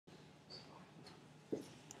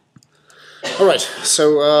All right,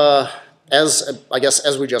 so I guess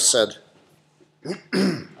as we just said,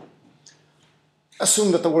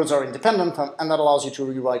 assume that the words are independent, and that allows you to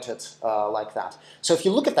rewrite it like that. So if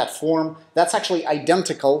you look at that form, that's actually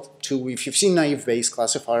identical to, if you've seen naive Bayes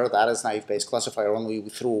classifier, that is naive Bayes classifier, only we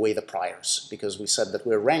threw away the priors, because we said that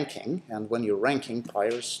we're ranking, and when you're ranking,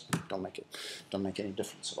 priors don't make any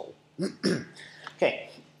difference at all. Okay,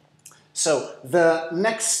 so the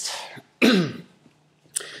next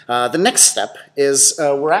step is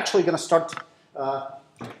we're actually going to start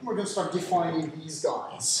defining these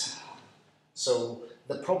guys. So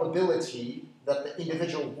the probability that the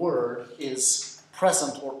individual word is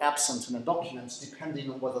present or absent in a document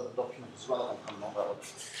depending on whether the document is relevant or not relevant.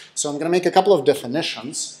 So I'm going to make a couple of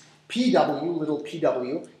definitions. PW, little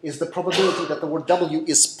pw, is the probability that the word W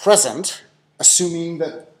is present, assuming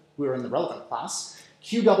that we're in the relevant class.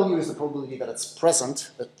 QW is the probability that it's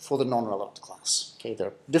present for the non-relevant class. Okay,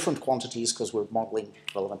 they're different quantities because we're modeling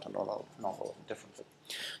relevant and non-relevant differently.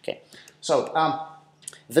 Okay, so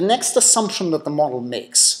the next assumption that the model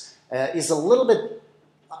makes is a little bit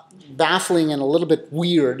baffling and a little bit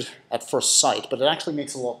weird at first sight, but it actually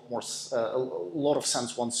makes a lot of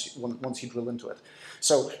sense once you drill into it.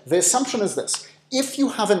 So the assumption is this: if you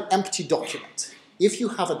have an empty document, if you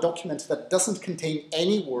have a document that doesn't contain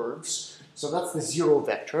any words, so that's the zero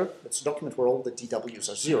vector, it's a document where all the DWs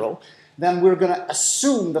are zero, then we're going to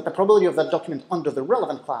assume that the probability of that document under the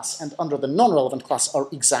relevant class and under the non-relevant class are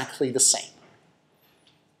exactly the same.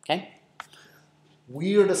 Okay?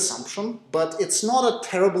 Weird assumption, but it's not a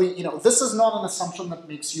terribly, this is not an assumption that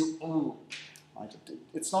makes you, ooh, right?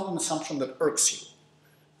 It's not an assumption that irks you.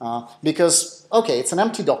 Because, okay, it's an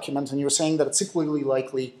empty document and you're saying that it's equally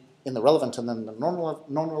likely in the relevant and then the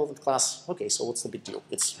non-relevant class. Okay, so what's the big deal?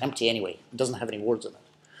 It's empty anyway. It doesn't have any words in it.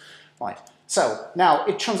 Right. So now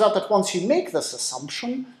it turns out that once you make this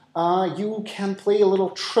assumption, you can play a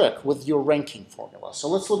little trick with your ranking formula. So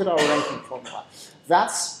let's look at our ranking formula.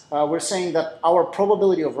 That's, we're saying that our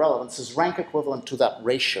probability of relevance is rank equivalent to that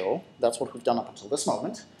ratio. That's what we've done up until this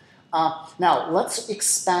moment. Now, let's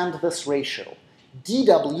expand this ratio.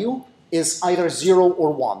 DW is either 0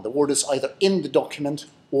 or 1. The word is either in the document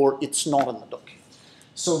or it's not in the document.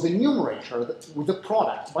 So the numerator, the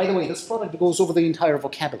product, by the way, this product goes over the entire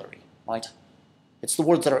vocabulary, right? It's the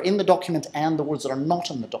words that are in the document and the words that are not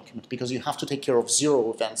in the document, because you have to take care of 0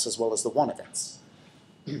 events as well as the 1 events.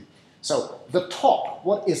 So the top,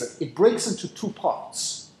 what is it? It breaks into 2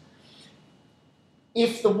 parts.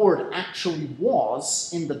 If the word actually was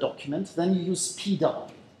in the document, then you use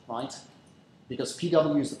PW, right? Because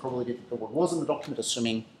PW is the probability that the word was in the document,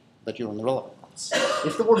 assuming that you're in the relevant class.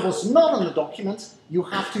 If the word was not in the document, you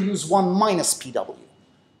have to use 1 minus PW.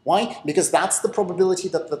 Why? Because that's the probability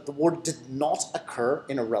that the word did not occur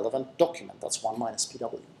in a relevant document. That's 1 minus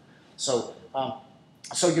PW. So,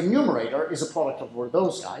 so your numerator is a product of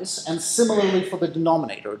those guys, and similarly for the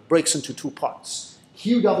denominator, it breaks into 2 parts.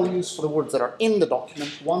 QWs for the words that are in the document,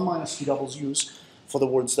 1 minus QWs for the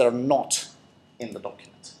words that are not in the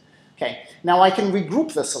document. Okay, now I can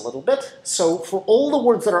regroup this a little bit. So for all the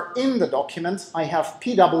words that are in the document, I have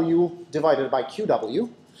PW divided by QW.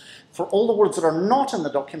 For all the words that are not in the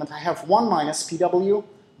document, I have 1 minus PW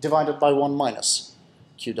divided by 1 minus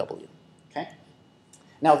QW. Okay?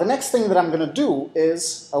 Now the next thing that I'm going to do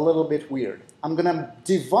is a little bit weird. I'm going to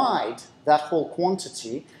divide that whole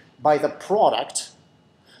quantity by the product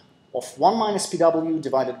of 1 minus PW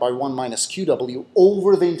divided by 1 minus QW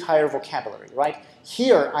over the entire vocabulary, right?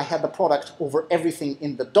 Here I had the product over everything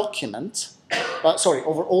in the document,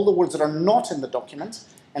 over all the words that are not in the document,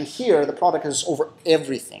 and here the product is over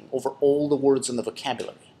everything, over all the words in the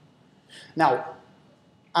vocabulary. Now,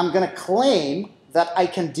 I'm going to claim that I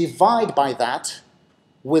can divide by that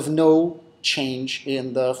with no change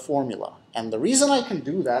in the formula. And the reason I can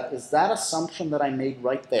do that is that assumption that I made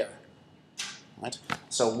right there. Right?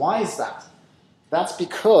 So why is that? That's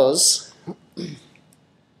because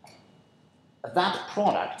that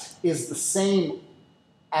product is the same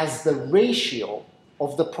as the ratio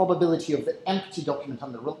of the probability of the empty document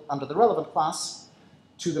under the relevant class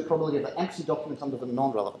to the probability of the empty document under the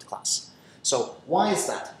non-relevant class. So why is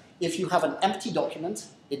that? If you have an empty document,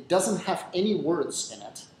 it doesn't have any words in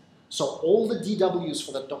it. So all the DWs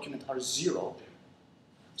for that document are 0.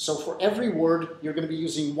 So for every word, you're going to be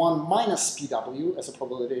using 1 minus PW as a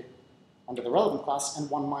probability under the relevant class and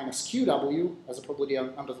 1 minus QW as a probability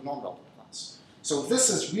under the non-relevant class. So this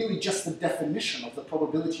is really just the definition of the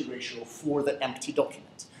probability ratio for the empty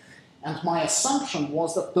document. And my assumption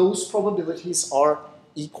was that those probabilities are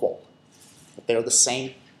equal, that they're the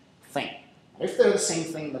same thing. If they're the same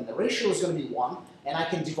thing, then the ratio is going to be 1, and I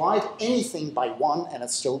can divide anything by 1, and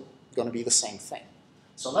it's still going to be the same thing.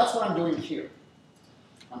 So that's what I'm doing here.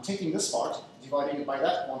 I'm taking this part, dividing it by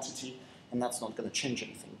that quantity, and that's not going to change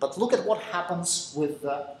anything. But look at what happens with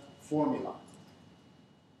the formula.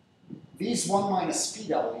 These 1 minus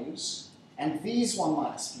PWs and these 1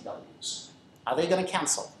 minus PWs, are they going to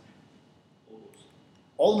cancel?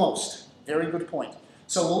 Almost. Very good point.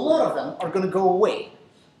 So a lot of them are going to go away.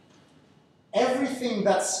 Everything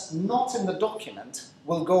that's not in the document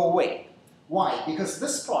will go away. Why? Because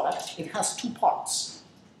this product, it has two parts.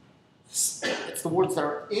 It's the words that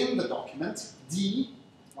are in the document, D,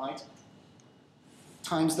 right,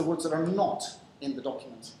 times the words that are not in the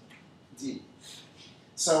document, D.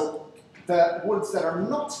 So the words that are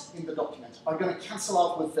not in the document are going to cancel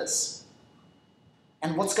out with this.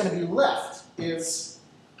 And what's going to be left is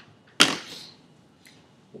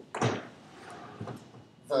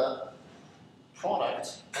the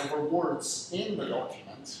product over words in the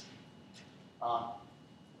document,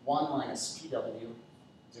 1 minus PW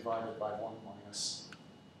divided by 1 minus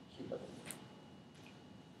QW.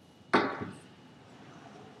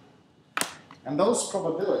 And those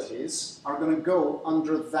probabilities are going to go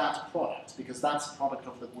under that product, because that's the product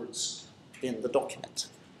of the words in the document.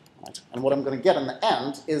 Right? And what I'm going to get in the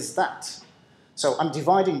end is that. So I'm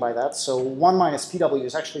dividing by that, so 1 minus PW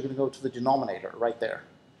is actually going to go to the denominator right there.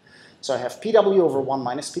 So I have PW over 1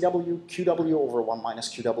 minus PW, QW over 1 minus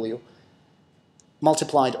QW,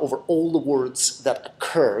 multiplied over all the words that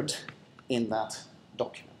occurred in that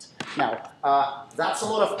document. Now, that's a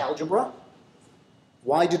lot of algebra.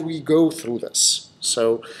 Why did we go through this?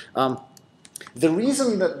 So the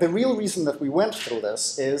real reason that we went through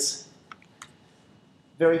this is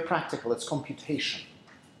very practical. It's computation.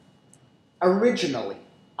 Originally,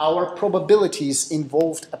 our probabilities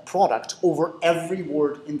involved a product over every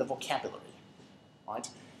word in the vocabulary, right?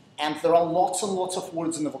 And there are lots and lots of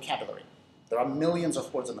words in the vocabulary. There are millions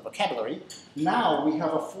of words in the vocabulary. Now we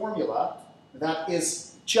have a formula that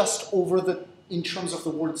is just over in terms of the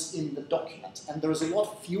words in the document, and there's a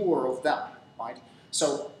lot fewer of them, right?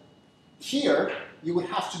 So here, you would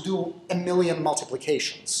have to do 1 million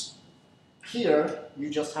multiplications. Here, you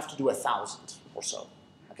just have to do 1,000 or so,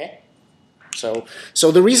 okay?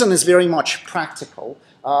 So the reason is very much practical.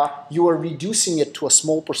 You are reducing it to a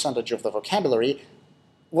small percentage of the vocabulary.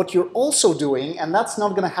 What you're also doing, and that's not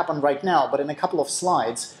going to happen right now, but in a couple of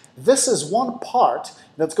slides, this is one part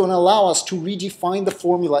that's going to allow us to redefine the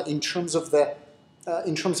formula in terms of the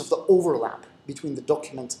overlap between the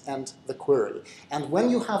document and the query. And when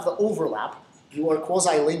you have the overlap, you are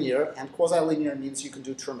quasi-linear, and quasi-linear means you can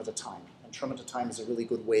do term at a time. And term at a time is a really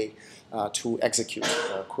good way to execute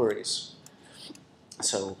queries.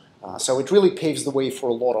 So it really paves the way for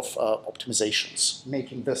a lot of optimizations,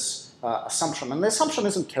 making this assumption. And the assumption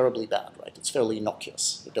isn't terribly bad, right? It's fairly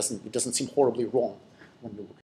innocuous. It doesn't seem horribly wrong when you look